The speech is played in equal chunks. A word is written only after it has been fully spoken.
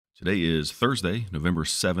Today is Thursday, November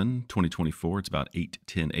 7, 2024. It's about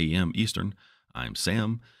 8:10 a.m. Eastern. I'm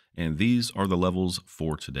Sam, and these are the levels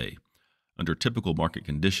for today. Under typical market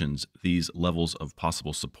conditions, these levels of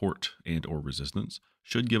possible support and or resistance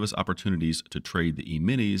should give us opportunities to trade the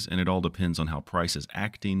E-minis, and it all depends on how price is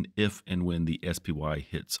acting if and when the SPY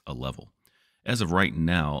hits a level. As of right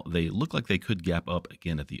now, they look like they could gap up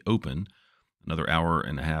again at the open, another hour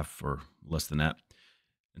and a half or less than that,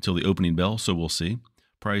 until the opening bell, so we'll see.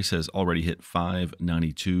 Price has already hit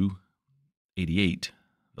 592.88,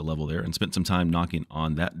 the level there, and spent some time knocking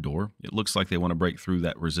on that door. It looks like they want to break through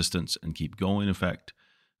that resistance and keep going. In fact,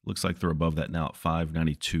 it looks like they're above that now at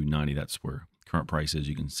 592.90. That's where current price is.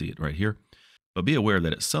 You can see it right here. But be aware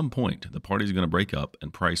that at some point, the party's going to break up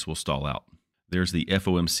and price will stall out. There's the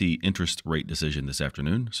FOMC interest rate decision this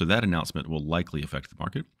afternoon, so that announcement will likely affect the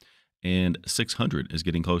market. And 600 is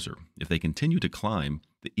getting closer. If they continue to climb,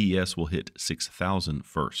 the ES will hit 6,000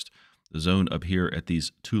 first. The zone up here at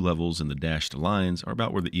these two levels in the dashed lines are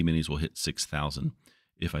about where the E-minis will hit 6,000,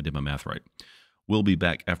 if I did my math right. We'll be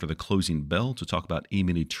back after the closing bell to talk about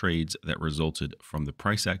E-mini trades that resulted from the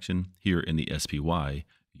price action here in the SPY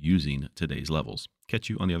using today's levels. Catch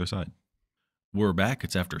you on the other side. We're back.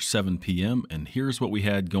 It's after 7 p.m., and here's what we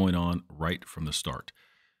had going on right from the start.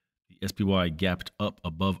 The SPY gapped up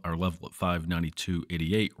above our level at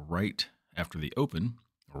 592.88 right after the open,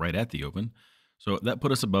 or right at the open. So that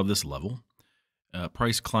put us above this level.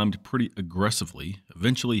 Price climbed pretty aggressively,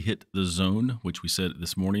 eventually hit the zone, which we said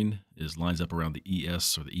this morning lines up around the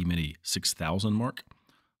ES or the E-mini 6,000 mark.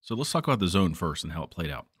 So let's talk about the zone first and how it played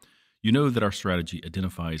out. You know that our strategy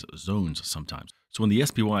identifies zones sometimes. So when the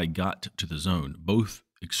SPY got to the zone, both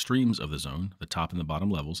extremes of the zone, the top and the bottom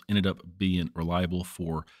levels, ended up being reliable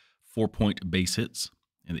for 4-point base hits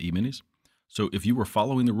in the E-minis. So if you were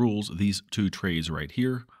following the rules, these two trades right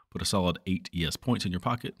here put a solid 8 ES points in your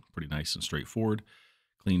pocket. Pretty nice and straightforward.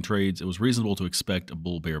 Clean trades. It was reasonable to expect a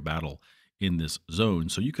bull-bear battle in this zone.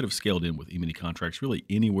 So you could have scaled in with E-mini contracts really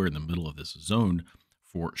anywhere in the middle of this zone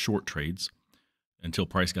for short trades until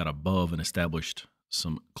price got above and established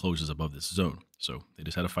some closes above this zone. So they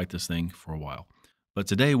just had to fight this thing for a while. But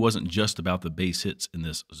today wasn't just about the base hits in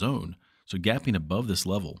this zone. So gapping above this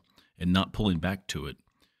level and not pulling back to it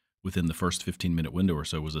within the first 15-minute window or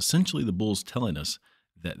so was essentially the bulls telling us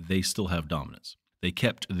that they still have dominance. They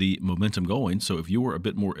kept the momentum going, so if you were a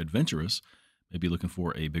bit more adventurous, maybe looking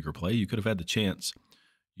for a bigger play, you would have had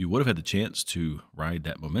the chance to ride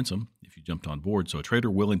that momentum if you jumped on board. So a trader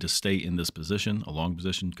willing to stay in this position, a long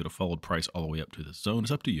position, could have followed price all the way up to this zone.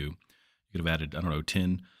 It's up to you. You could have added,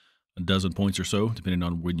 10, a dozen points or so, depending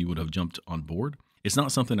on when you would have jumped on board. It's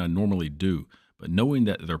not something I normally do, but knowing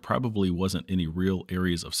that there probably wasn't any real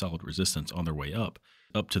areas of solid resistance on their way up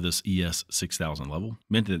to this ES 6,000 level,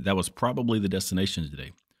 meant that that was probably the destination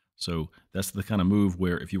today. So that's the kind of move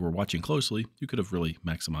where if you were watching closely, you could have really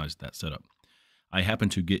maximized that setup. I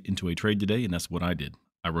happened to get into a trade today, and that's what I did.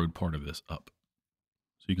 I rode part of this up.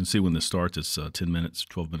 So you can see when this starts, it's 10 minutes,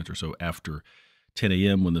 12 minutes or so after 10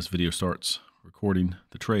 a.m. when this video starts recording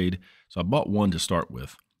the trade. So I bought one to start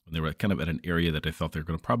with. They were kind of at an area that I thought they were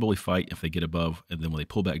going to probably fight if they get above. And then when they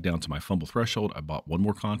pull back down to my fumble threshold, I bought one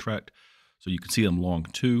more contract. So you can see I'm long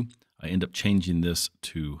two. I end up changing this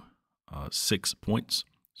to 6 points.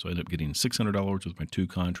 So I ended up getting $600 with my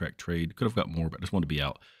 2-contract trade. Could have got more, but I just wanted to be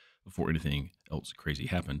out before anything else crazy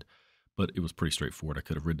happened. But it was pretty straightforward. I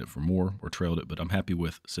could have ridden it for more or trailed it, but I'm happy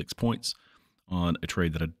with 6 points on a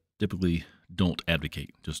trade that I typically don't advocate.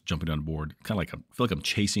 Just jumping on board, kind of like I feel like I'm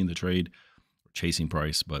chasing the trade, chasing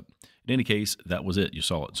price, but in any case, that was it. You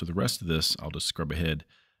saw it. So the rest of this, I'll just scrub ahead.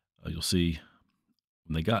 You'll see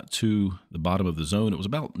when they got to the bottom of the zone, it was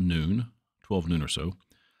about noon, 12 noon or so.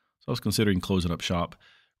 So I was considering closing up shop.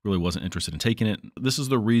 Really wasn't interested in taking it. This is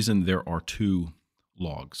the reason there are 2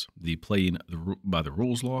 logs. The playing by the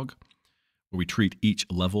rules log, where we treat each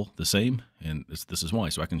level the same, and this is why.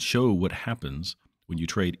 So I can show what happens when you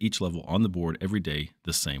trade each level on the board every day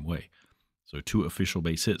the same way. So 2 official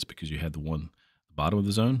base hits because you had the one at the bottom of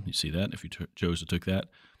the zone. You see that if you chose to take that,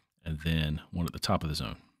 and then one at the top of the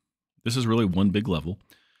zone. This is really one big level.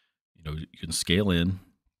 You can scale in.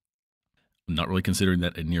 I'm not really considering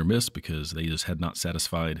that a near miss because they just had not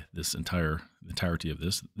satisfied this entirety of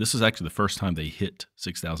this. This is actually the first time they hit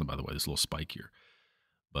 6,000, by the way, this little spike here.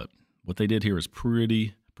 But what they did here is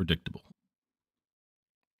pretty predictable.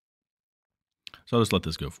 So I'll just let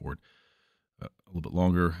this go forward a little bit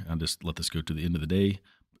longer. I'll just let this go to the end of the day,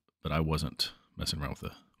 but I wasn't messing around with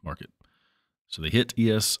the market. So they hit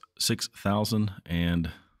ES 6,000, and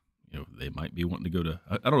they might be wanting to go to,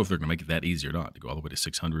 I don't know if they're going to make it that easy or not, to go all the way to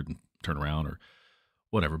 600 and turn around, or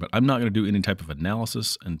whatever. But I'm not going to do any type of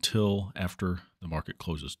analysis until after the market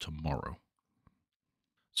closes tomorrow.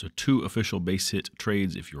 So 2 official base hit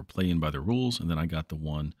trades if you're playing by the rules, and then I got the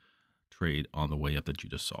 1 trade on the way up that you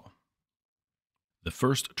just saw. The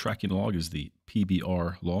first tracking log is the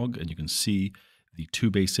PBR log, and you can see the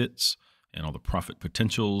 2 base hits and all the profit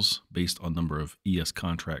potentials based on number of ES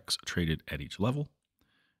contracts traded at each level.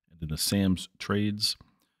 And then the Sam's trades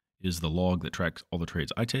is the log that tracks all the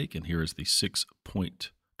trades I take, and here is the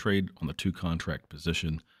 6-point trade on the 2 contract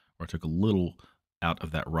position where I took a little out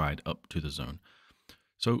of that ride up to the zone.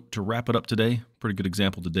 So to wrap it up today, pretty good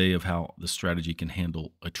example today of how the strategy can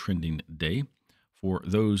handle a trending day. For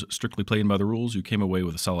those strictly playing by the rules, you came away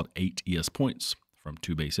with a solid 8 ES points from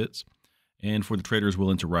 2 base hits. And for the traders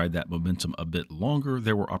willing to ride that momentum a bit longer,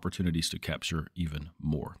 there were opportunities to capture even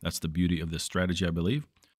more. That's the beauty of this strategy, I believe.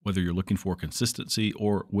 Whether you're looking for consistency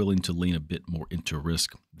or willing to lean a bit more into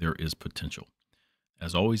risk, there is potential.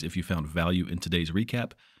 As always, if you found value in today's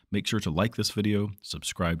recap, make sure to like this video,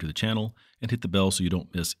 subscribe to the channel, and hit the bell so you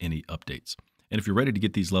don't miss any updates. And if you're ready to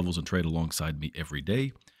get these levels and trade alongside me every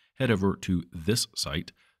day, head over to this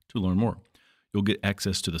site to learn more. You'll get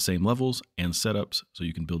access to the same levels and setups so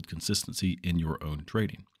you can build consistency in your own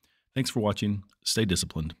trading. Thanks for watching. Stay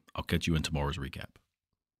disciplined. I'll catch you in tomorrow's recap.